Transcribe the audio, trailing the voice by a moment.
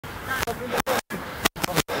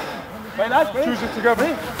Wait, lads, choose it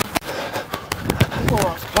together.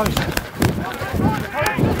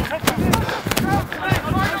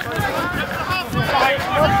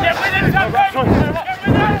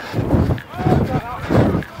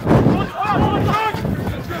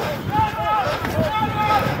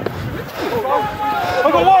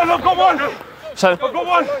 I've got one! So, I've got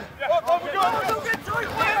one! Get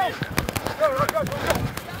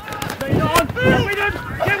within!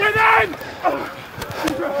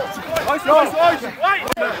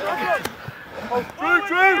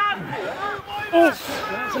 Nice!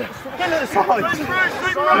 Drew! Get to the side!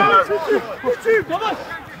 Come on!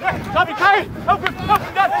 Help him,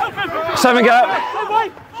 Dad! Help him! 7 get up.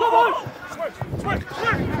 Come on! Switch!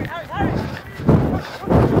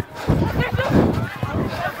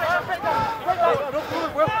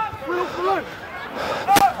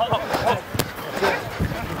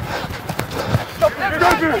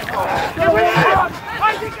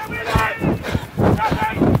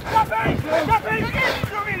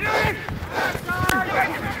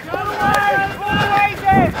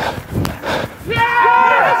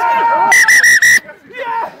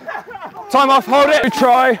 'Time off, hold it.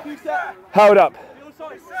 Try. Hold up.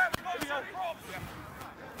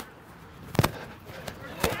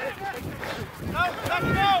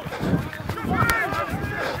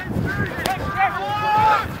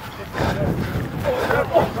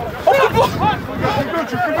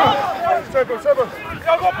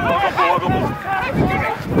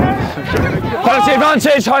 Penalty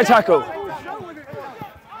advantage, high tackle.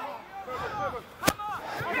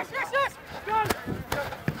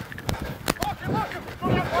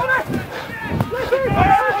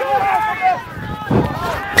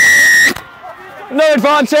 No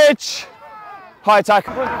advantage. High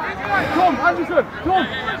tackle. Come, Anderson! Come!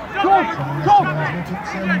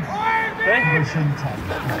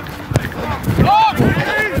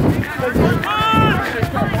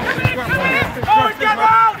 Get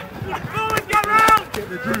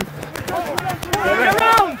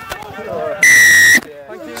round!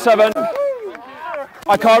 7.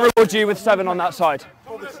 I can't reward you with 7 on that side.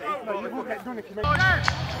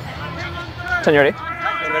 10, you ready?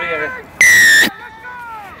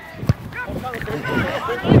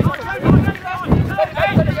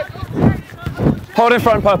 Hold in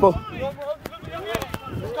front, purple.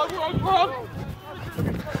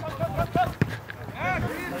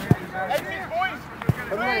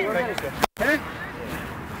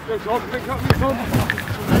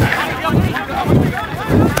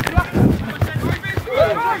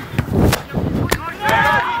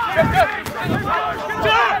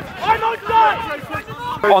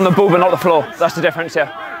 On the ball, but not the floor. That's the difference,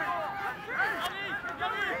 yeah.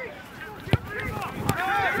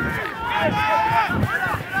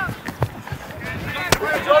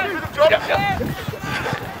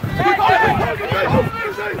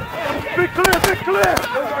 Big clear!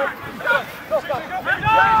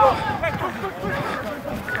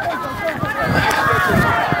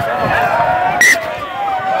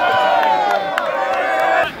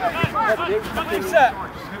 Set. Go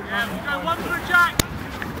one for a jack.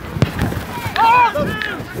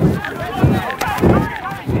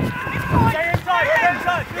 Stay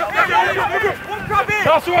inside. One crab in.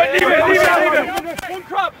 That's all right, leave it. One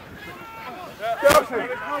crab.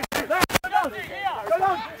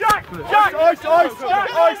 Jack.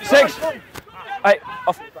 6. 8.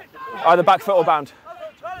 Off. Either back foot or bound.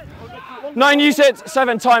 9, use it.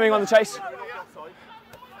 7, timing on the chase.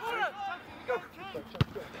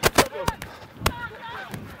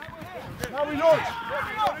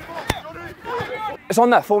 It's on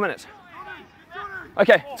there, 4 minutes.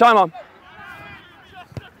 Okay, time on.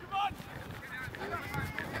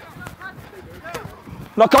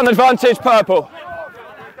 Lock on advantage, purple.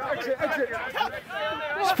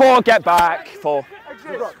 4, get back. 4.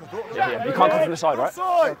 Yeah, you can't come from the side, right?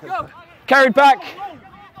 Carried back.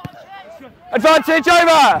 Advantage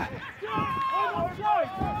over.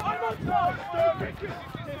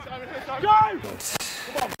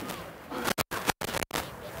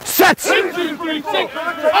 Set. 1, 2, 3, 4. And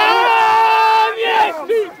yes.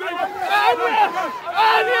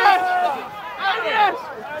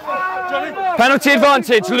 Penalty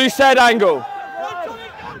advantage, loose head angle.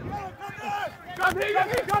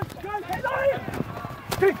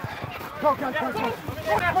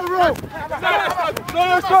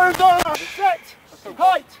 Set.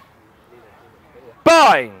 Height.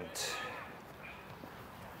 Bind.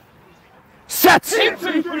 Set. 1,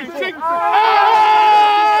 2, 3, 6.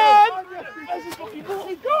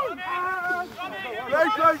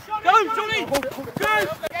 Go, Johnny! Go!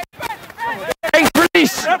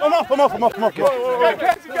 Release. I'm off. Go.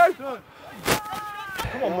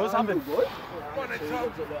 Come on, what's happening?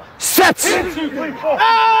 Set!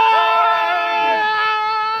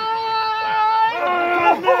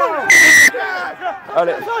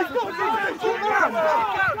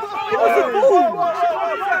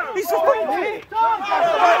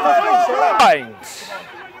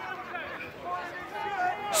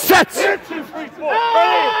 Set!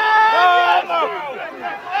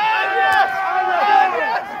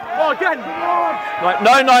 Oh, again! Right,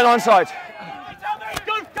 no 9 onside.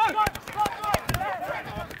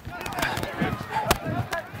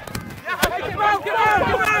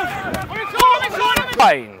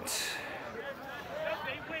 Bind.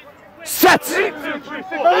 Set!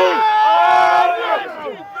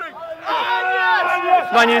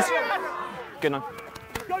 9 years. Good night.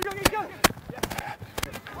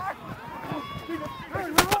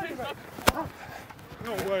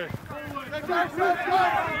 No way.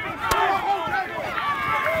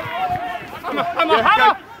 Hammer!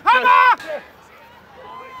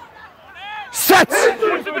 Set!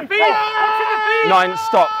 9,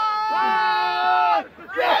 stop.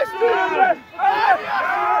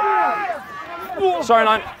 Sorry,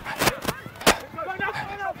 9.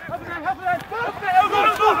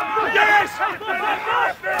 Yes!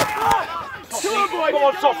 Come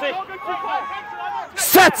on, Saucy.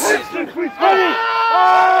 Set!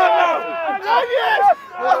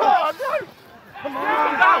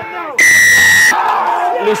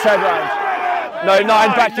 Loose head round. No, 9,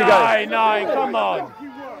 back you go. 9, come on.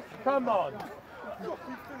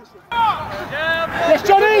 Yes,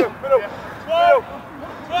 Johnny!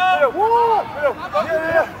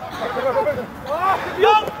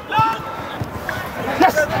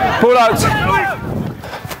 Yes! Pull out.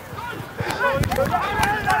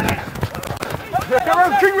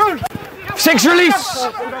 6 release.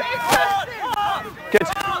 Good.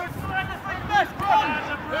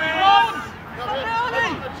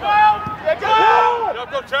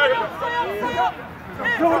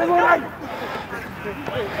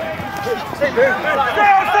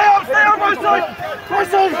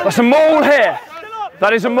 That's a maul here.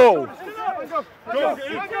 That is a maul.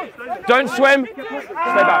 Don't swim. Stay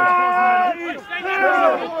bound.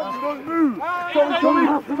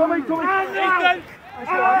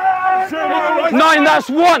 9, that's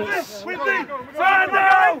once.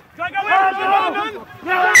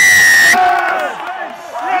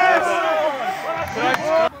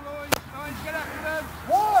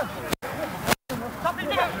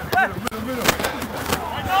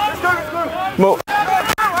 More.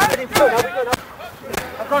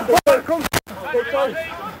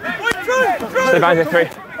 Stay bound here, 3.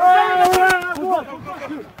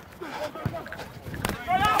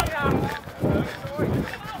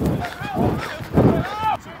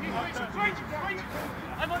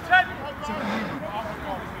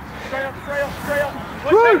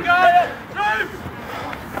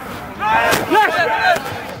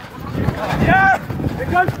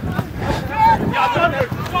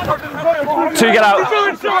 Two, get out.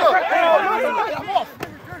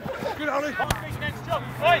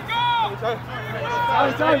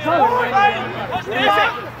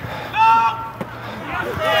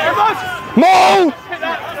 Maul!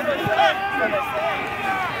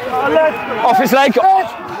 Off his leg.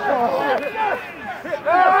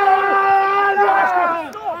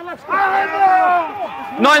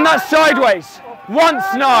 9, that's sideways. Once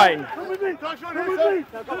 9.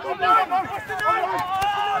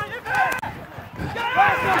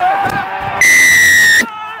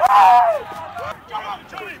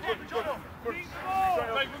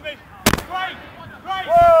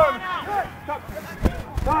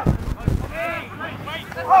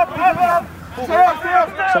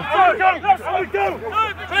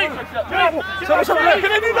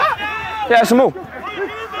 Yeah, some more.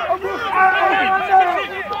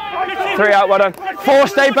 3 out, well done. 4,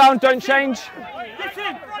 stay bound, don't change.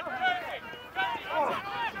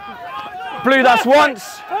 Blue, that's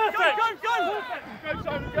once.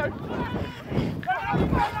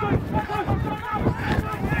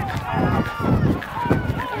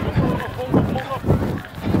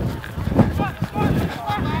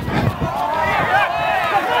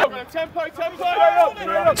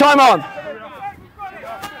 Time on.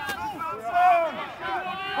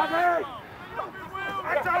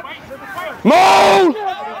 Move!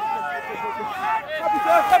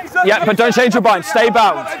 Yeah, but don't change your bind. Stay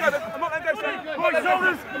bound.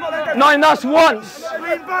 9, that's once.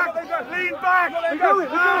 Lean back.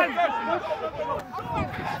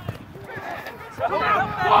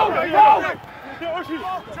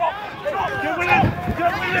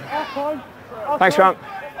 Thanks, Grant.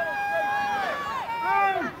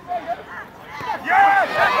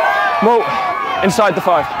 Whoa, inside the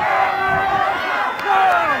 5.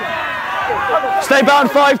 Stay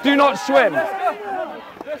bound 5, do not swim.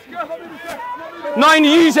 9,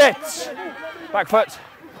 use it. Back foot.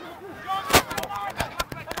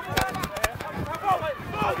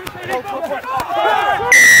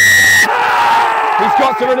 He's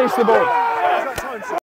got to release the ball.